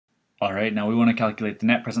All right, now we want to calculate the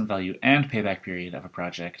net present value and payback period of a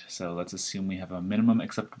project. So let's assume we have a minimum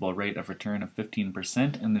acceptable rate of return of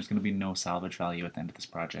 15% and there's going to be no salvage value at the end of this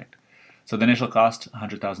project. So the initial cost,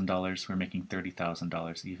 $100,000, we're making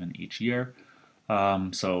 $30,000 even each year.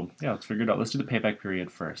 So yeah, let's figure it out. Let's do the payback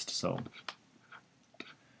period first. So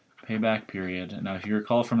payback period. Now if you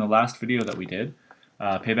recall from the last video that we did,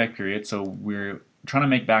 payback period, so we're trying to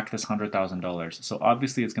make back this $100,000. So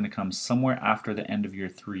obviously it's going to come somewhere after the end of year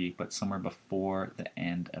 3, but somewhere before the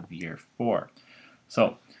end of year 4.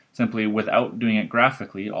 So simply without doing it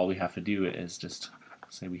graphically, all we have to do is just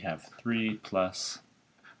say we have 3 plus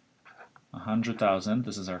 100,000,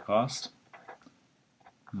 this is our cost,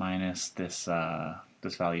 minus this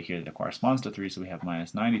this value here that corresponds to 3, so we have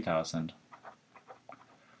minus 90,000.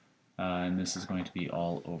 And this is going to be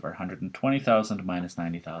all over 120,000 minus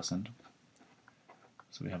 90,000.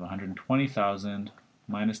 So we have 120,000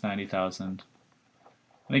 minus 90,000.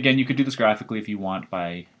 And again, you could do this graphically if you want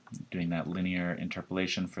by doing that linear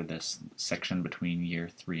interpolation for this section between year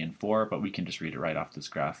 3 and 4, but we can just read it right off this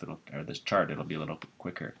graph, or this chart, it'll be a little bit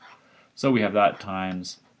quicker. So we have that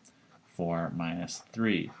times 4 minus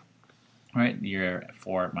 3. Right, year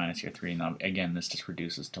 4 minus year 3. Now again, this just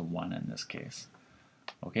reduces to 1 in this case.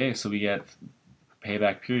 Okay, so we get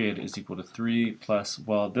payback period is equal to 3 plus,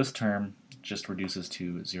 well, this term just reduces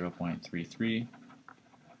to 0.33,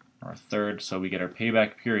 or a third, so we get our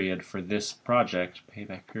payback period for this project,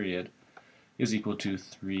 payback period, is equal to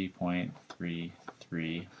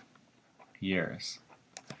 3.33 years.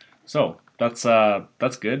 So that's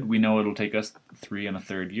good. We know it'll take us 3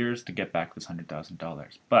 1/3 years to get back this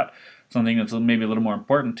 $100,000. But something that's maybe a little more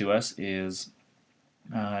important to us is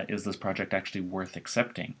this project actually worth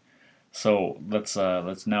accepting? So let's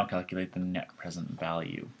now calculate the net present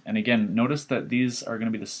value. And again, notice that these are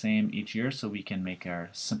going to be the same each year, so we can make our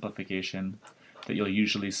simplification that you'll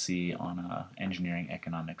usually see on an engineering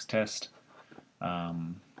economics test,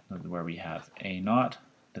 where we have A naught.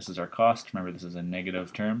 This is our cost. Remember, this is a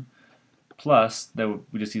negative term. Plus,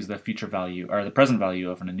 we just use the future value, or the present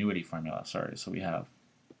value of an annuity formula. Sorry. So we have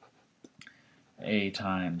A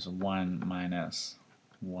times 1 minus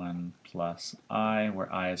 1 plus I,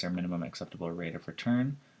 where I is our minimum acceptable rate of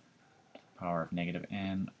return, power of negative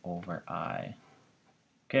n over I.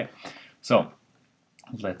 Okay, so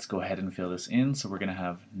let's go ahead and fill this in. So we're going to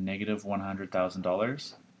have negative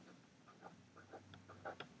 $100,000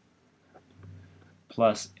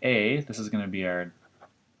 plus A, this is going to be our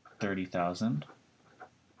 30,000,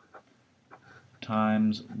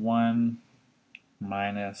 times 1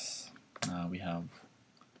 minus, we have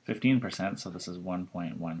 15%, so this is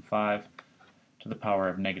 1.15 to the power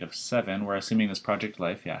of negative 7. We're assuming this project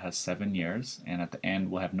life, has 7 years, and at the end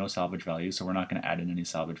we'll have no salvage value, so we're not going to add in any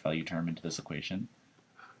salvage value term into this equation.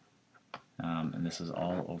 And this is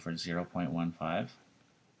all over 0.15.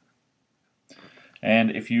 And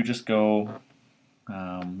if you just go,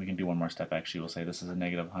 we can do one more step actually, we'll say this is a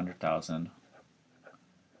negative 100,000.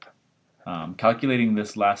 Calculating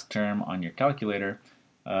this last term on your calculator,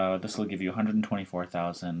 this will give you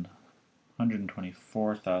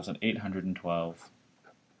 124,812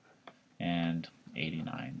 and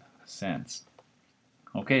 89 cents.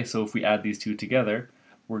 Okay, so if we add these two together,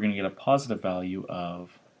 we're going to get a positive value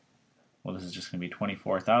of, well, this is just going to be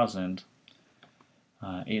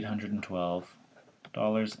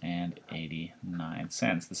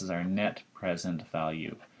 $24,812.89. This is our net present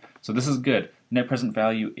value. So this is good. Net present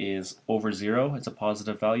value is over 0. It's a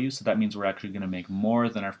positive value, so that means we're actually going to make more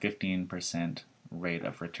than our 15% rate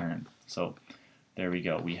of return. So there we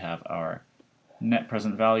go. We have our net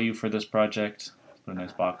present value for this project. Put a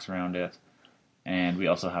nice box around it. And we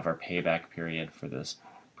also have our payback period for this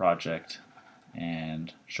project.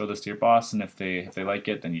 And show this to your boss, and if they like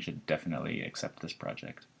it, then you should definitely accept this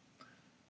project.